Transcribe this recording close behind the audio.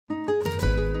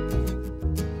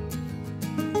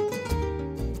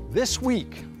This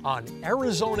week on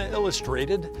Arizona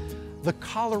Illustrated, the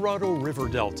Colorado River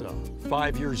Delta,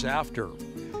 5 years after.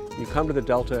 You come to the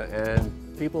Delta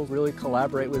and people really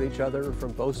collaborate with each other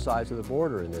from both sides of the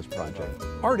border in this project.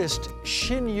 Artist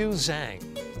Xinyu Zhang.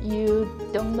 You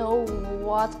don't know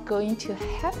what's going to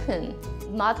happen.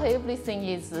 Not everything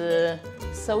is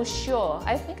so sure.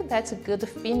 I think that's a good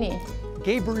feeling.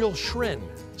 Gabriel Schirn,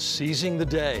 seizing the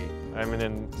day. I'm an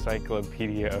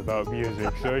encyclopedia about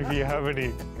music, so if you have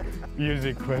any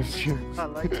music questions. I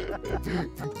like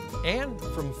that. And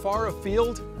from far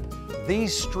afield,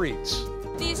 these streets.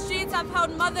 These streets have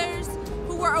held mothers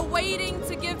who were awaiting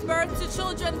to give birth to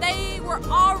children they were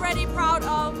already proud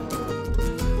of.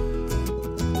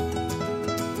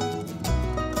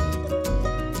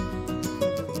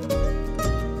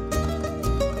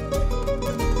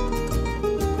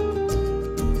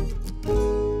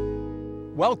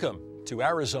 Welcome to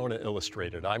Arizona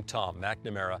Illustrated. I'm Tom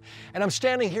McNamara, and I'm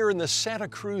standing here in the Santa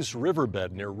Cruz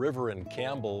riverbed near River and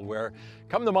Campbell, where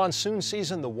come the monsoon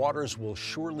season, the waters will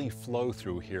surely flow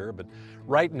through here. But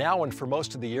right now and for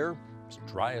most of the year, it's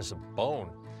dry as a bone.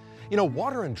 You know,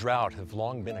 water and drought have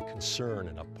long been a concern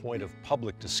and a point of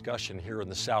public discussion here in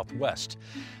the Southwest.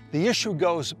 The issue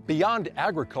goes beyond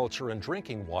agriculture and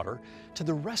drinking water to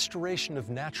the restoration of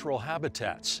natural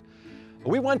habitats.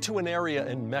 We went to an area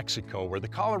in Mexico where the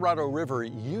Colorado River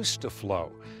used to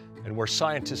flow and where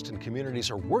scientists and communities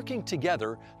are working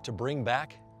together to bring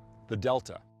back the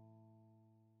Delta.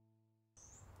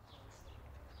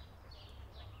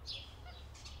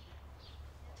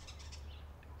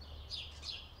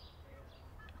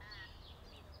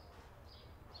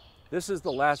 This is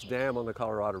the last dam on the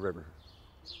Colorado River.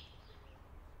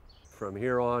 From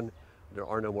here on, there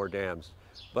are no more dams.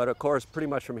 But of course, pretty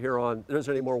much from here on, there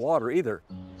isn't any more water either.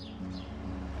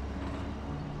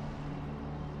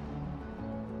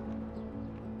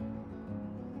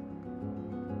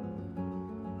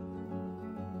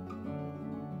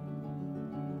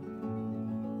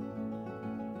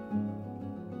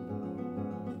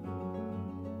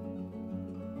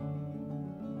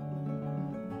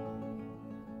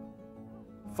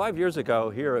 Five years ago,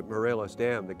 here at Morelos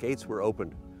Dam, the gates were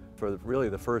opened for really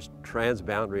the first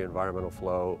transboundary environmental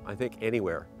flow, I think,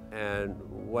 anywhere. And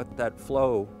what that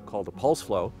flow, called the pulse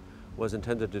flow, was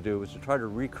intended to do was to try to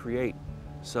recreate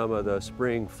some of the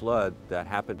spring flood that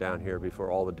happened down here before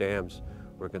all the dams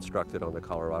were constructed on the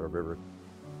Colorado River.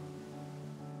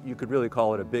 You could really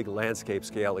call it a big landscape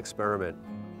scale experiment.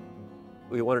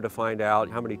 We wanted to find out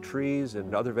how many trees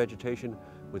and other vegetation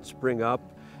would spring up,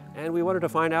 and we wanted to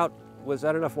find out, was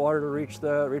that enough water to reach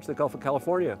the Gulf of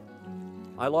California?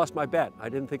 I lost my bet. I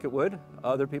didn't think it would.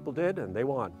 Other people did, and they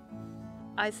won.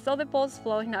 I saw the pulse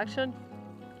flow in action.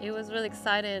 It was really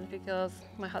exciting because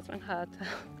my husband had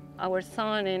our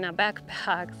son in a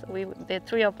backpack. So the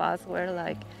three of us were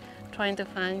like trying to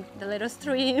find the little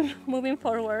stream moving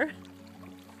forward.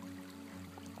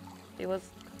 It was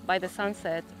by the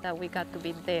sunset that we got to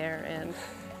be there, and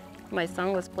my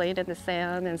son was playing in the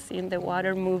sand and seeing the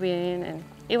water moving, and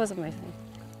it was amazing.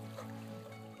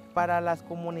 Para las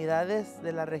comunidades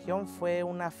de la región fue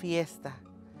una fiesta.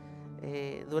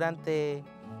 Durante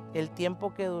el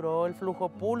tiempo que duró el flujo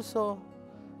pulso,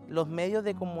 los medios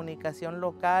de comunicación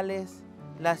locales,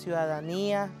 la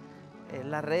ciudadanía,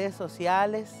 las redes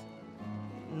sociales,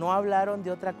 no hablaron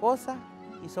de otra cosa,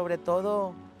 y sobre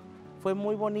todo fue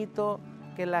muy bonito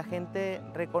que la gente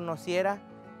reconociera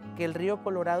que el río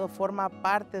Colorado forma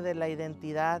parte de la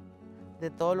identidad de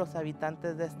todos los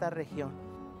habitantes de esta región.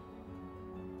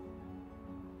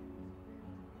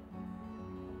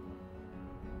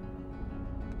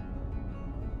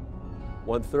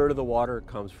 One-third of the water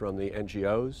comes from the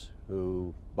NGOs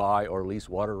who buy or lease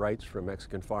water rights from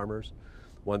Mexican farmers.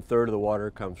 One-third of the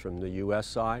water comes from the U.S.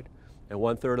 side, and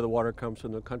one-third of the water comes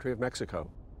from the country of Mexico.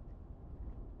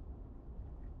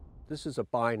 This is a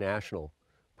binational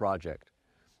project.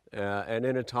 And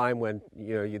in a time when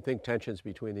you'd think tensions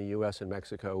between the U.S. and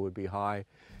Mexico would be high,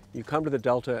 you come to the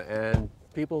Delta and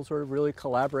people sort of really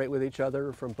collaborate with each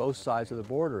other from both sides of the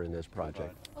border in this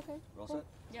project. Okay. All set?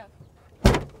 Yeah.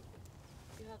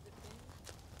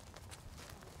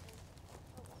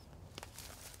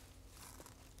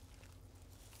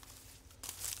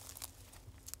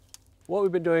 What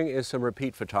we've been doing is some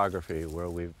repeat photography where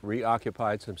we've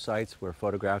reoccupied some sites where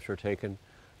photographs were taken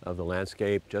of the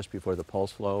landscape just before the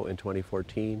pulse flow in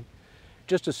 2014,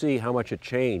 just to see how much it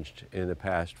changed in the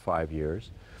past 5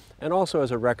 years, and also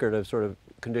as a record of sort of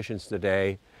conditions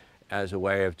today, as a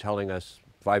way of telling us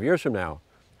 5 years from now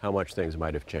how much things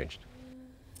might have changed.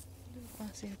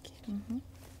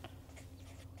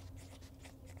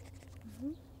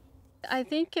 I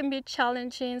think it can be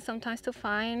challenging sometimes to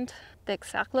find the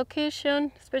exact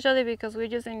location, especially because we're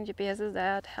using GPSs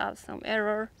that have some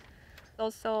error.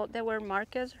 Also, there were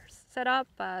markers set up,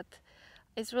 but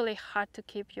it's really hard to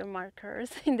keep your markers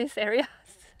in these areas.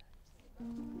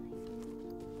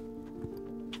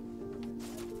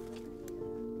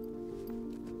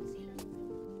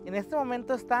 En este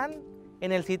momento están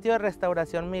en el sitio de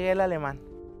restauración Miguel Alemán.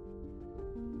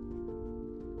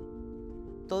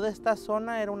 Toda esta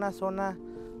zona era una zona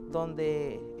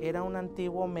donde era un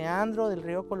antiguo meandro del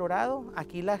río Colorado.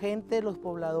 Aquí la gente, los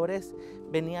pobladores,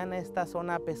 venían a esta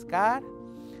zona a pescar,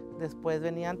 después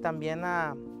venían también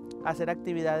a hacer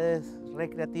actividades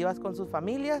recreativas con sus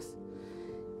familias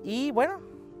y bueno,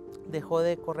 dejó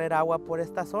de correr agua por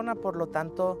esta zona, por lo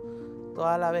tanto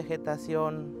toda la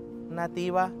vegetación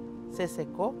nativa se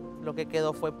secó, lo que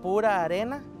quedó fue pura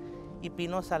arena y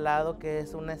pino salado, que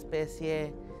es una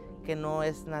especie que no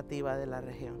es nativa de la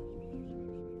región.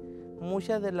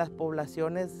 Muchas de las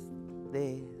poblaciones,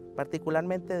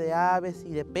 particularmente de aves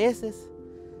y de peces,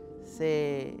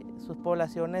 sus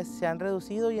poblaciones se han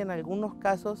reducido y en algunos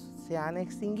casos se han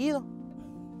extinguido.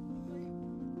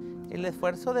 El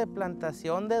esfuerzo de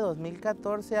plantación de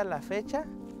 2014 a la fecha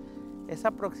es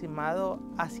aproximado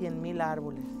a 100,000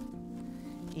 árboles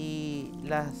y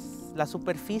la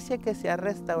superficie que se ha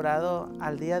restaurado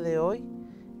al día de hoy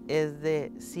es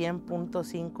de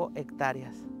 100.5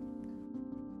 hectáreas.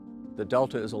 The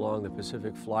delta is along the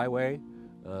Pacific Flyway,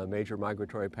 a major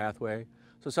migratory pathway.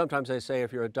 So sometimes I say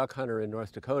if you're a duck hunter in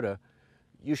North Dakota,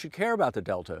 you should care about the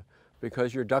delta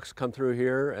because your ducks come through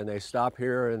here and they stop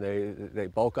here and they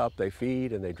bulk up, they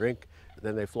feed and they drink,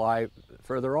 then they fly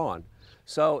further on.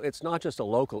 So it's not just a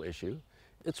local issue,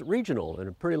 it's regional and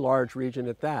a pretty large region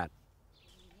at that.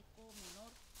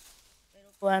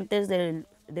 Antes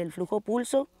del flujo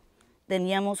pulso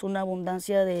teníamos una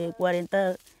abundancia de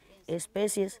 40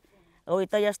 especies.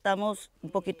 Ahorita ya estamos un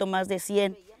poquito más de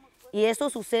 100. Y esto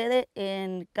sucede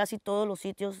en casi todos los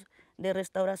sitios de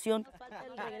restauración.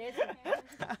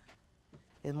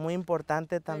 Es muy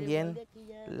importante también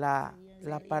la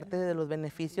parte de los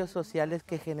beneficios sociales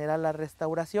que genera la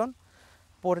restauración,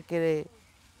 porque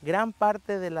gran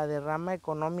parte de la derrama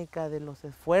económica de los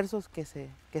esfuerzos que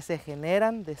se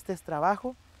generan de este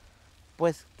trabajo,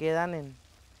 pues quedan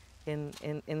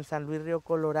en San Luis Río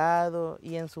Colorado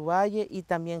y en su valle, y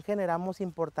también generamos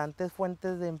importantes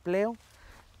fuentes de empleo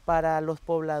para los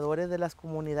pobladores de las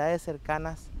comunidades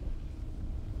cercanas.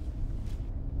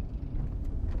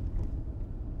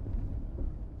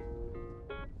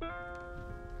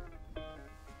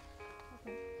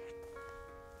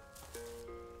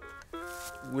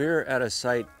 We're at a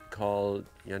site called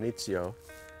Yanitio,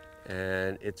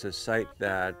 and it's a site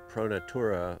that Pro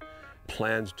Natura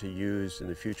plans to use in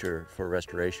the future for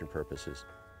restoration purposes.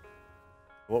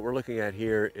 What we're looking at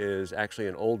here is actually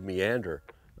an old meander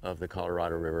of the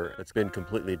Colorado River. It's been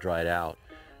completely dried out.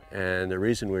 And the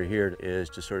reason we're here is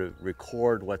to sort of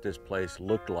record what this place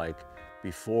looked like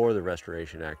before the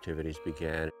restoration activities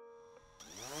began.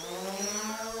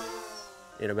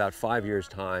 In about 5 years'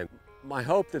 time, my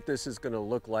hope that this is going to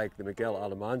look like the Miguel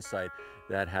Alemán site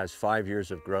that has 5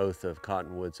 years of growth of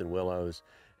cottonwoods and willows,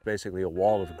 basically a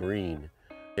wall of green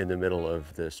in the middle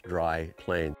of this dry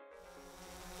plain.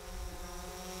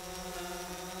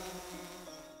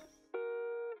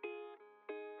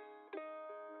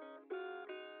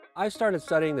 I started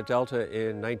studying the Delta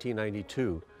in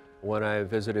 1992 when I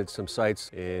visited some sites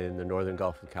in the northern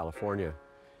Gulf of California.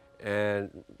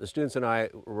 And the students and I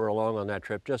were along on that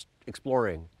trip just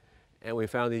exploring. And we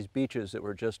found these beaches that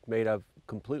were just made up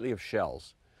completely of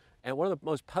shells. And one of the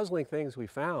most puzzling things we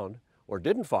found, or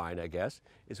didn't find, I guess,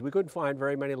 is we couldn't find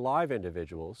very many live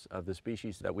individuals of the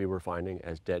species that we were finding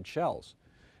as dead shells.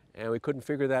 And we couldn't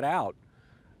figure that out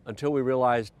until we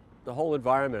realized the whole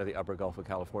environment of the upper Gulf of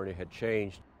California had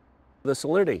changed. The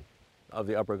salinity of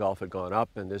the upper Gulf had gone up,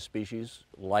 and this species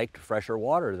liked fresher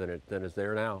water than is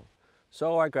there now.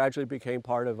 So I gradually became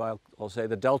part of, I'll say,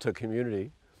 the Delta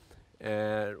community.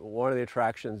 And one of the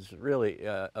attractions really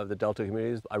of the Delta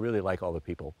community is I really like all the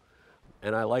people.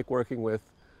 And I like working with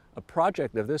a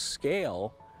project of this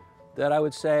scale that I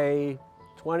would say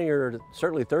 20 or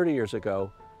certainly 30 years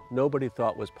ago, nobody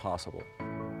thought was possible.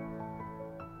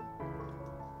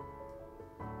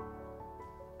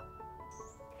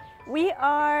 We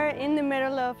are in the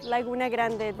middle of Laguna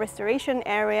Grande restoration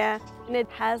area, and it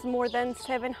has more than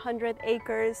 700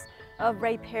 acres of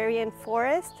riparian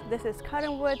forest. This is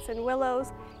cottonwoods and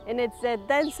willows, and it's the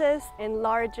densest and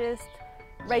largest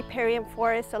riparian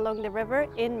forest along the river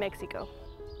in Mexico.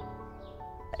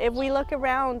 If we look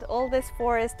around, all this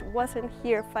forest wasn't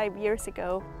here 5 years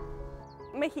ago.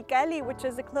 Mexicali, which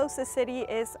is the closest city,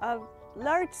 is a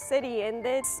large city and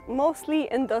it's mostly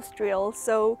industrial.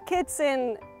 So kids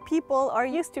and people are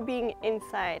used to being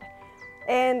inside.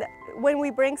 And when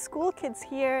we bring school kids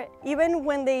here, even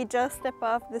when they just step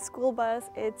off the school bus,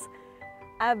 it's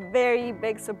a very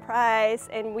big surprise.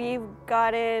 And we've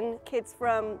gotten kids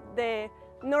from the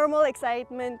normal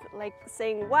excitement, like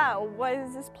saying, wow, what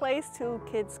is this place, to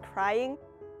kids crying.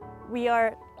 We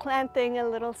are planting a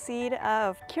little seed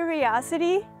of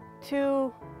curiosity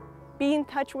to be in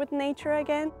touch with nature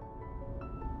again.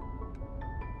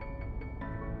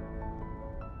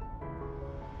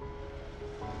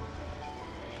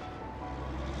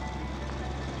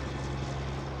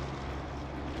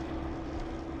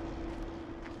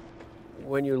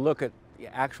 When you look at the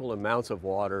actual amounts of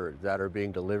water that are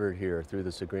being delivered here through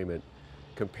this agreement,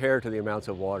 compared to the amounts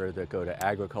of water that go to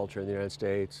agriculture in the United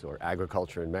States or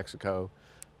agriculture in Mexico,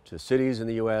 to cities in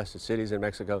the US, to cities in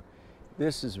Mexico,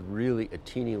 this is really a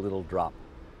teeny little drop.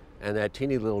 And that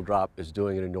teeny little drop is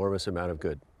doing an enormous amount of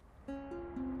good.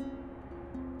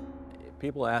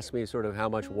 People ask me sort of how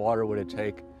much water would it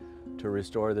take to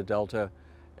restore the Delta,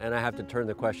 and I have to turn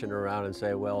the question around and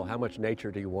say, well, how much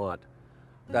nature do you want?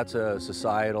 That's a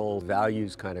societal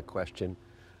values kind of question.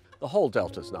 The whole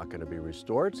Delta is not going to be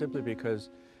restored simply because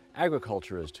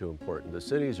agriculture is too important, the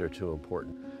cities are too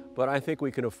important. But I think we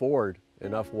can afford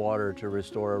enough water to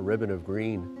restore a ribbon of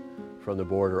green from the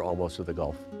border almost to the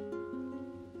Gulf.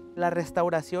 La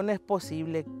restauración es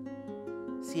posible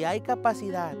si hay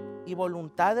capacidad y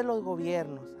voluntad de los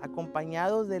gobiernos,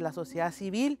 acompañados de la sociedad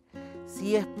civil.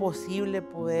 Sí es posible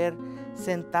poder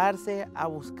sentarse a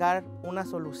buscar una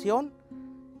solución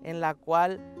en la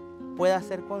cual pueda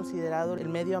ser considerado el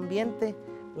medio ambiente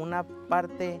una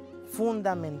parte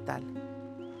fundamental.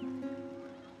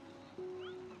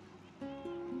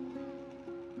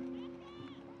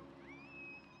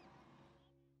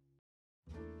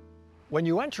 When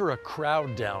you enter a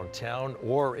crowd downtown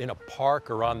or in a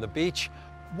park or on the beach,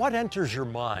 what enters your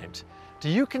mind? Do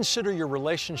you consider your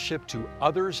relationship to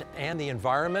others and the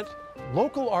environment?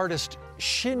 Local artist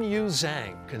Xinyu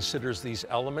Zhang considers these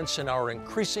elements in our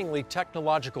increasingly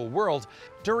technological world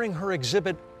during her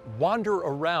exhibit Wander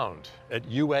Around at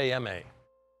UAMA.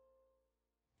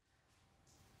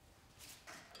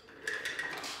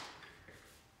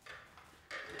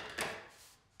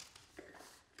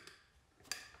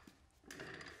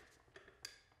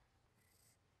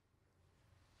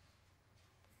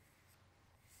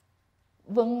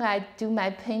 When I do my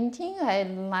painting,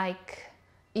 I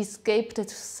escape to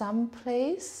some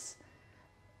place.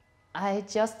 I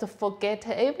just forget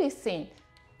everything.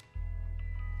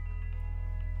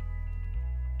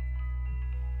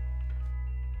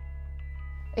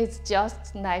 It's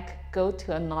just like go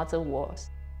to another world.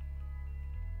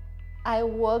 I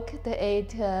worked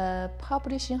at a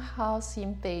publishing house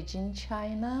in Beijing,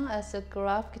 China as a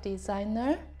graphic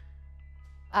designer.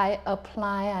 I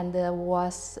applied and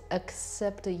was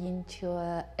accepted into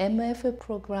an MFA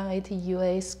program at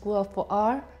UA School of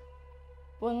Art.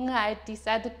 When I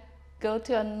decided to go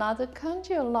to another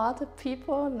country, a lot of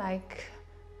people like,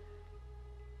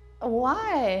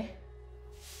 why?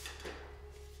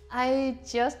 I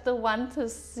just want to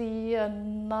see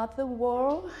another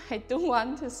world. I don't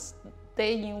want to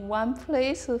stay in one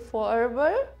place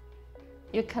forever.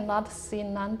 You cannot see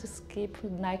landscape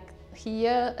like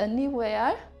here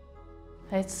anywhere.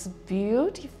 It's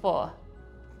beautiful.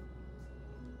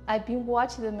 I've been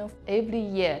watching them every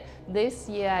year. This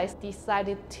year I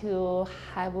decided to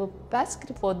have a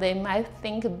basket for them. I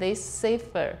think they're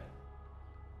safer.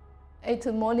 In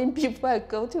the morning before I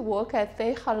go to work, I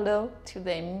say hello to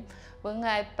them. When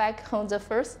I back home, the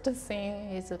first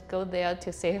thing is to go there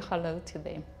to say hello to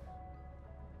them.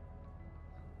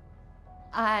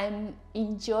 I'm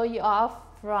enjoying off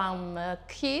from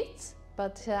kids,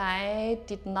 but I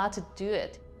did not do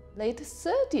it. Late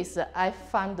 30s, I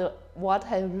found what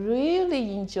I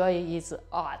really enjoy is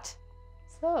art.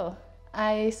 So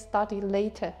I started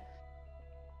later.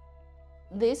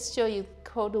 This show is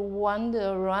called Wander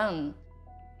Around.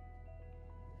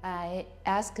 I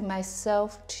ask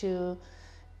myself to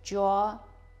draw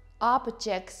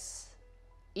objects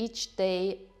each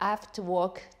day after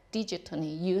work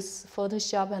digitally, use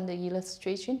Photoshop and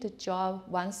illustration to draw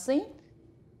one thing.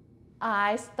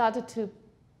 I started to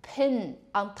paint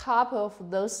on top of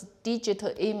those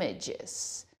digital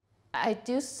images. I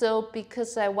do so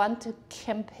because I want to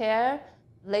compare.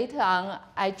 Later on,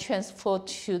 I transfer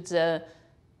to the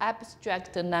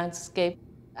abstract landscape.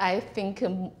 I think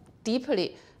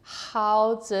deeply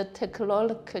how the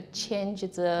technology could change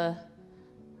the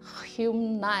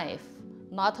human life,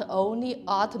 not only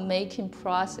art making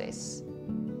process.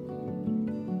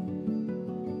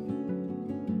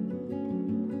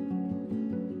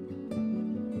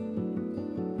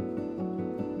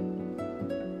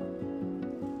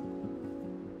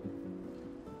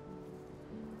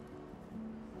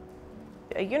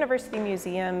 A university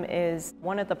museum is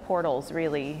one of the portals,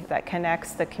 really, that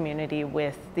connects the community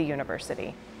with the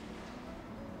university.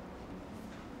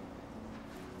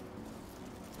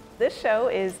 This show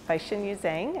is by Xinyu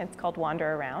Zhang. It's called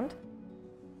Wander Around.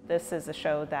 This is a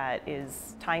show that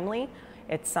is timely.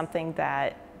 It's something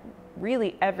that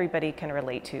really everybody can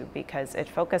relate to because it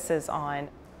focuses on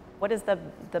what is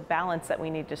the balance that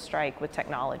we need to strike with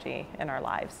technology in our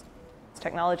lives.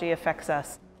 Technology affects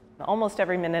us almost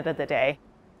every minute of the day.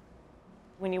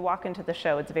 When you walk into the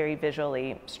show, it's very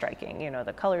visually striking. You know,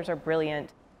 the colors are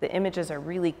brilliant, the images are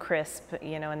really crisp,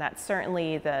 you know, and that's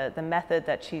certainly the method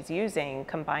that she's using,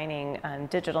 combining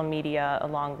digital media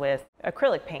along with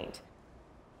acrylic paint.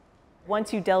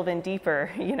 Once you delve in deeper,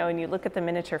 you know, and you look at the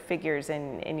miniature figures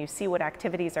and you see what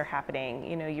activities are happening,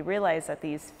 you know, you realize that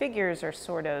these figures are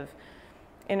sort of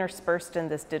interspersed in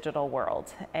this digital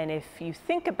world. And if you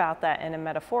think about that in a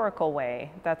metaphorical way,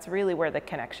 that's really where the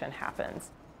connection happens.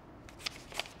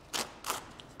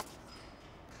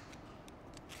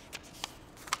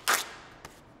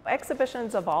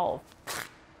 Exhibitions evolve.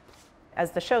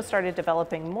 As the show started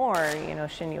developing more, you know,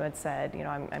 Xinyu had said, you know,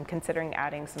 I'm considering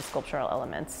adding some sculptural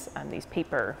elements, these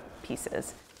paper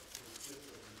pieces.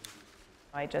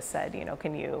 I just said, you know,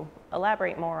 can you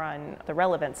elaborate more on the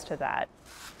relevance to that?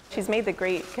 She's made the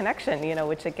great connection, you know,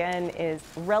 which again is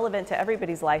relevant to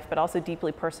everybody's life, but also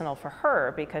deeply personal for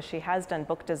her because she has done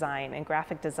book design and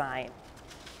graphic design.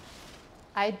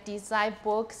 I design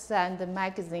books and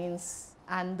magazines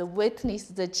and witness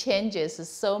the changes.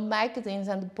 So magazines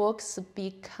and books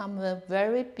become a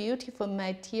very beautiful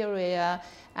material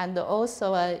and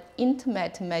also an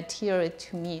intimate material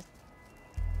to me.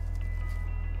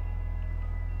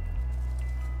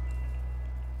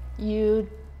 You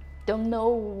don't know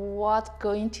what's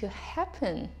going to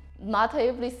happen. Not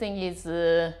everything is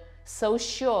so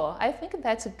sure. I think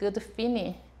that's a good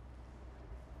feeling.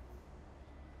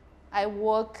 I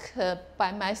work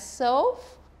by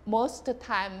myself most of the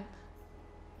time.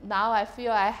 Now I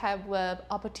feel I have an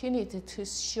opportunity to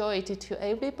show it to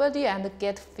everybody and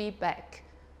get feedback.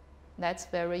 That's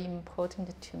very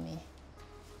important to me.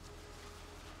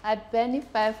 I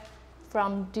benefit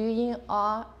from doing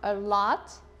a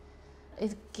lot.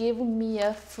 It gives me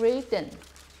a freedom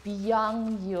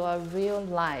beyond your real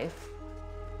life.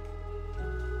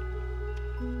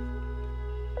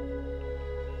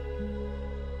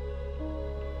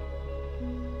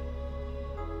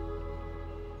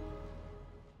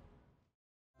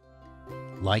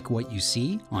 Like what you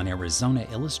see on Arizona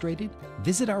Illustrated?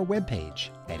 Visit our webpage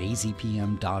at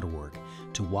azpm.org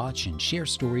to watch and share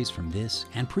stories from this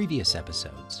and previous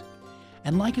episodes.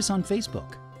 And like us on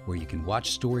Facebook, where you can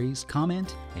watch stories,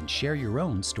 comment, and share your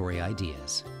own story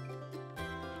ideas.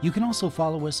 You can also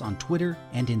follow us on Twitter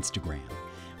and Instagram,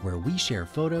 where we share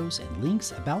photos and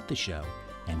links about the show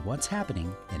and what's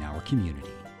happening in our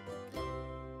community.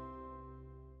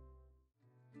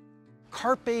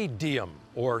 Carpe diem,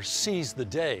 or seize the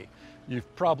day.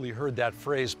 You've probably heard that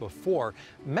phrase before,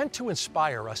 meant to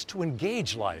inspire us to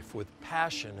engage life with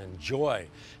passion and joy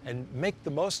and make the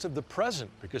most of the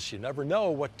present because you never know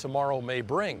what tomorrow may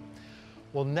bring.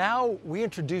 Well, now we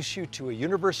introduce you to a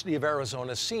University of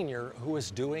Arizona senior who is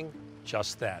doing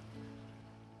just that.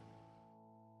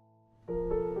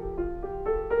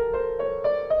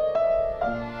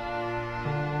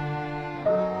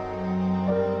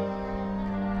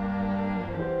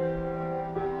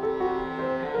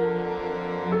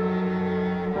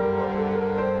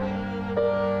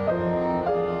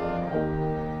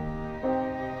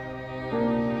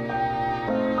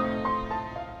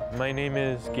 My name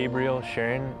is Gabriel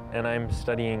Schirn, and I'm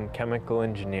studying chemical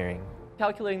engineering.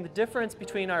 Calculating the difference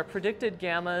between our predicted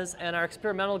gammas and our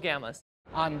experimental gammas.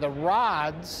 On the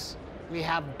rods, we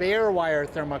have bare wire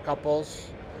thermocouples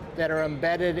that are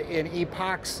embedded in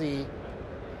epoxy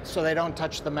so they don't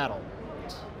touch the metal.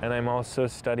 And I'm also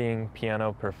studying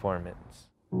piano performance.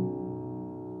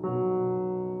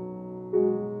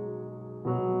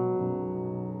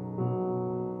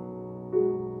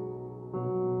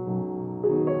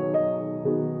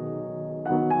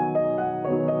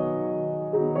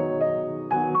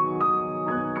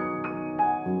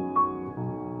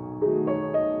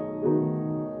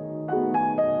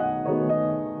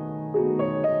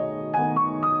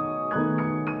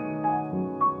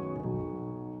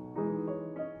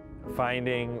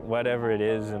 Finding whatever it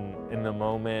is in the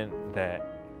moment that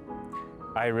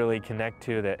I really connect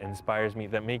to, that inspires me,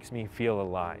 that makes me feel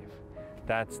alive.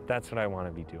 That's what I want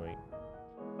to be doing.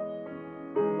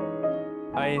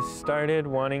 I started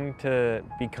wanting to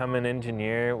become an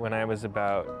engineer when I was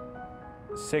about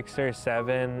 6 or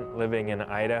 7, living in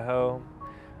Idaho.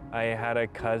 I had a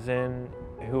cousin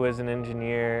who was an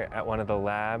engineer at one of the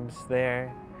labs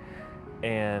there,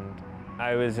 and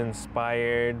I was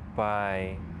inspired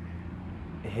by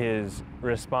his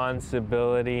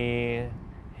responsibility,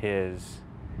 his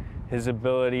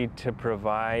ability to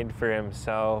provide for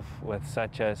himself with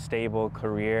such a stable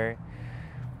career.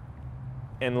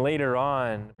 And later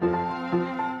on,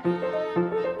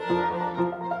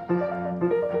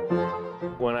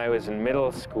 when I was in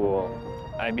middle school,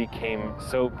 I became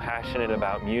so passionate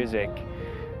about music,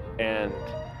 and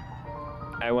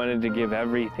I wanted to give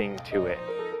everything to it.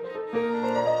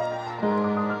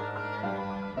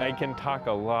 I can talk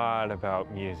a lot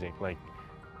about music. Like,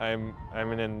 I'm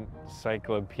an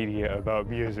encyclopedia about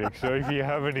music, so if you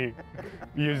have any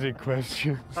music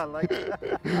questions. I like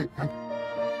that.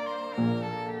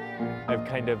 I've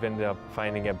kind of ended up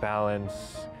finding a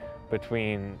balance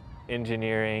between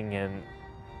engineering and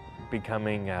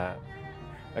becoming a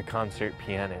concert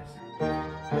pianist.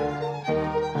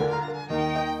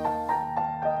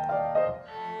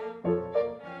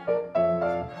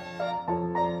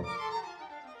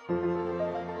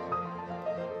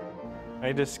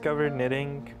 I discovered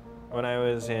knitting when I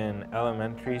was in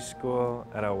elementary school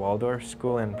at a Waldorf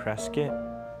school in Prescott.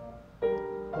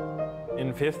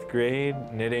 In 5th grade,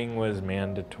 knitting was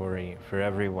mandatory for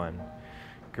everyone,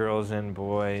 girls and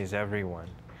boys, everyone.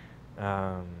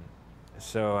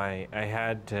 So I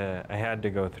had to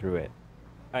go through it.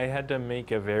 I had to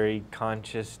make a very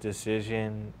conscious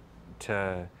decision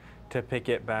to pick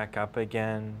it back up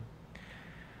again.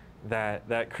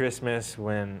 That Christmas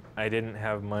when I didn't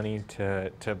have money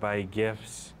to buy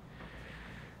gifts,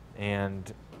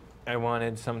 and I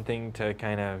wanted something to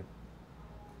kind of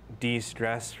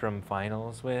de-stress from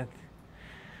finals with.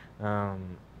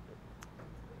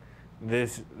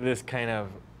 This kind of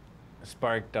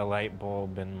sparked a light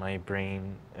bulb in my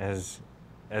brain as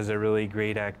a really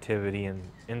great activity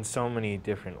in so many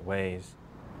different ways.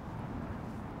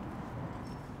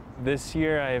 This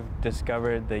year I've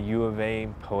discovered the U of A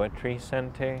Poetry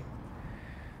Center,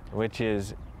 which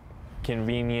is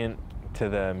convenient to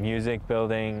the music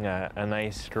building, a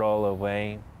nice stroll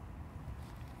away.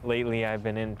 Lately I've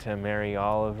been into Mary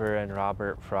Oliver and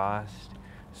Robert Frost,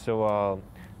 so I'll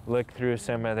look through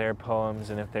some of their poems,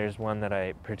 and if there's one that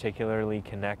I particularly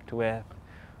connect with,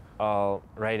 I'll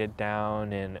write it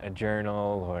down in a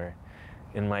journal or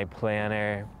in my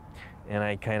planner, and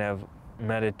I kind of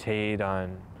meditate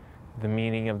on the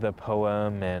meaning of the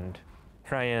poem and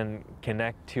try and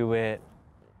connect to it,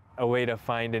 a way to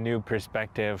find a new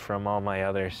perspective from all my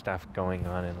other stuff going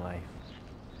on in life.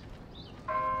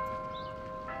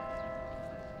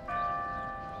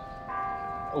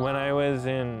 When I was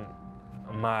in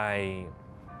my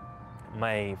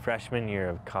freshman year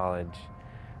of college,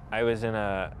 I was in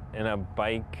a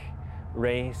bike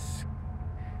race,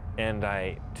 and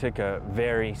I took a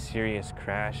very serious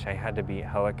crash. I had to be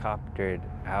helicoptered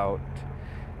out,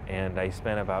 and I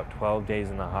spent about 12 days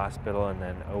in the hospital and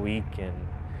then a week in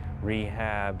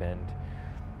rehab, and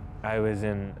I was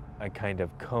in a kind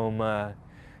of coma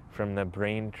from the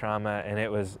brain trauma, and it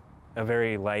was a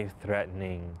very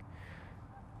life-threatening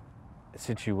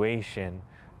situation.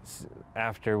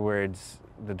 Afterwards,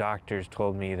 the doctors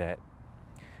told me that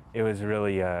it was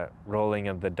really a rolling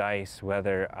of the dice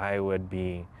whether I would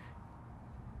be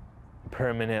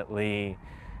permanently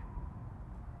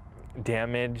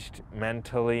damaged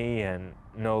mentally and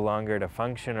no longer to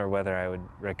function, or whether I would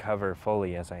recover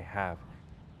fully as I have.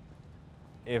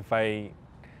 If I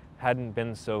hadn't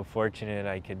been so fortunate,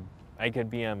 I could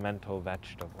be a mental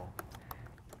vegetable.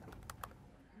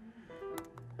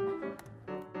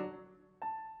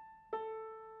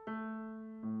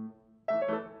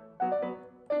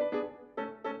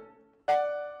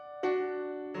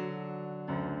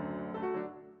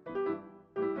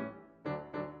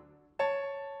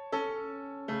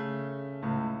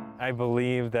 I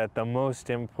believe that the most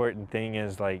important thing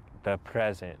is like the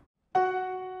present.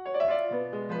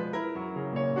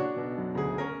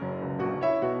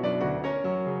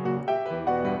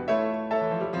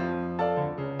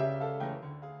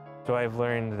 So I've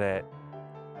learned that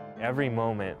every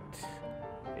moment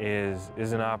is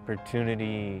an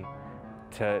opportunity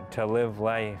to live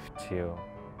life, to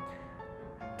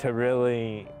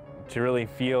really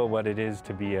feel what it is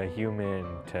to be a human,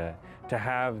 to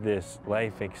have this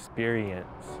life experience,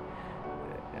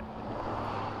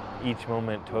 each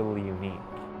moment totally unique.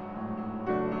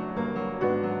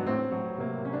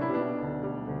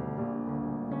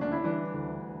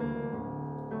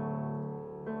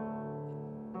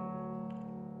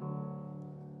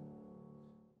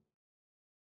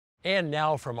 And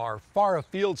now from our Far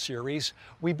Afield series,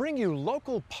 we bring you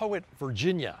local poet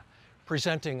Virginia,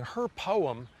 presenting her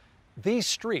poem, These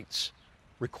Streets,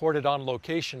 recorded on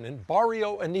location in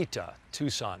Barrio Anita,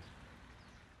 Tucson.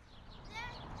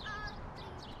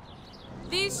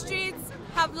 These streets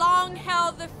have long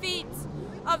held the feet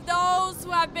of those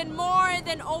who have been more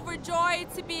than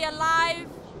overjoyed to be alive,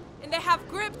 and they have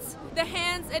gripped the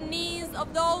hands and knees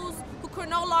of those who could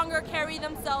no longer carry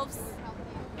themselves.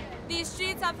 These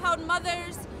streets have held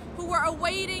mothers who were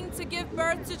awaiting to give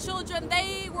birth to children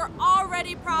they were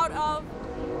already proud of,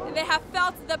 and they have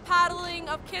felt the paddling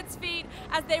of kids' feet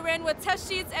as they ran with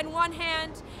test sheets in one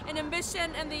hand and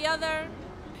ambition in the other.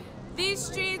 These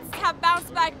streets have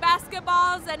bounced back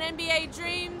basketballs and NBA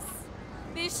dreams.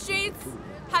 These streets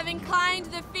have inclined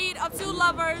the feet of two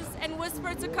lovers and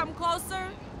whispered to come closer.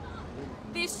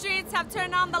 These streets have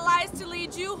turned on the lights to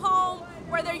lead you home,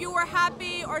 whether you were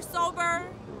happy or sober.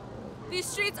 These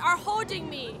streets are holding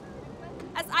me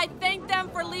as I thank them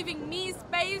for leaving me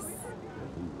space.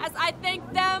 As I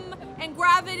thank them and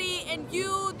gravity and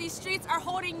you, these streets are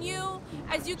holding you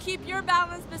as you keep your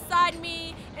balance beside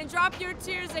me and drop your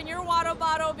tears in your water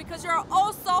bottle because you're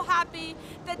all so happy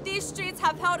that these streets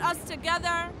have held us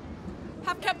together,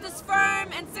 have kept us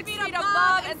firm and 6 feet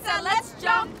above and said, let's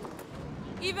jump.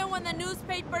 Even when the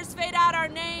newspapers fade out our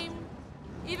name,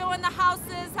 even when the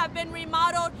houses have been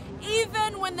remodeled,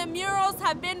 even when the murals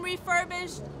have been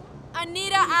refurbished,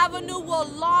 Anita Avenue will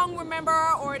long remember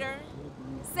our order.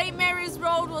 St. Mary's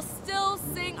Road will still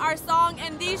sing our song,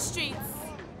 and these streets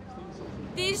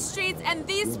and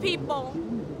these people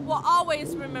will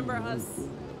always remember us.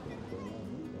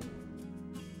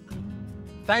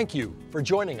 Thank you for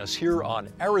joining us here on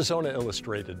Arizona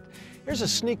Illustrated. Here's a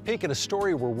sneak peek at a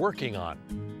story we're working on.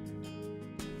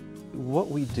 What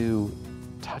we do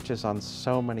touches on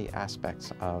so many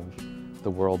aspects of the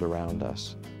world around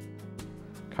us.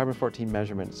 Carbon-14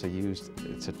 measurement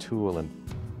it's a tool in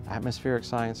atmospheric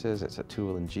sciences, it's a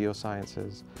tool in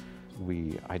geosciences.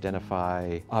 We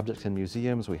identify objects in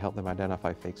museums, we help them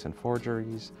identify fakes and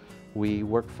forgeries. We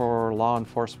work for law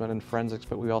enforcement and forensics,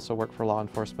 but we also work for law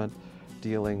enforcement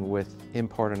dealing with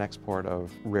import and export of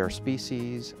rare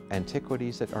species,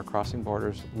 antiquities that are crossing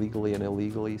borders legally and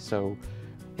illegally. So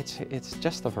it's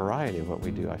just the variety of what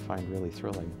we do I find really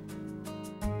thrilling.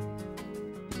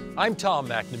 I'm Tom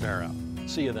McNamara.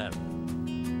 See you then.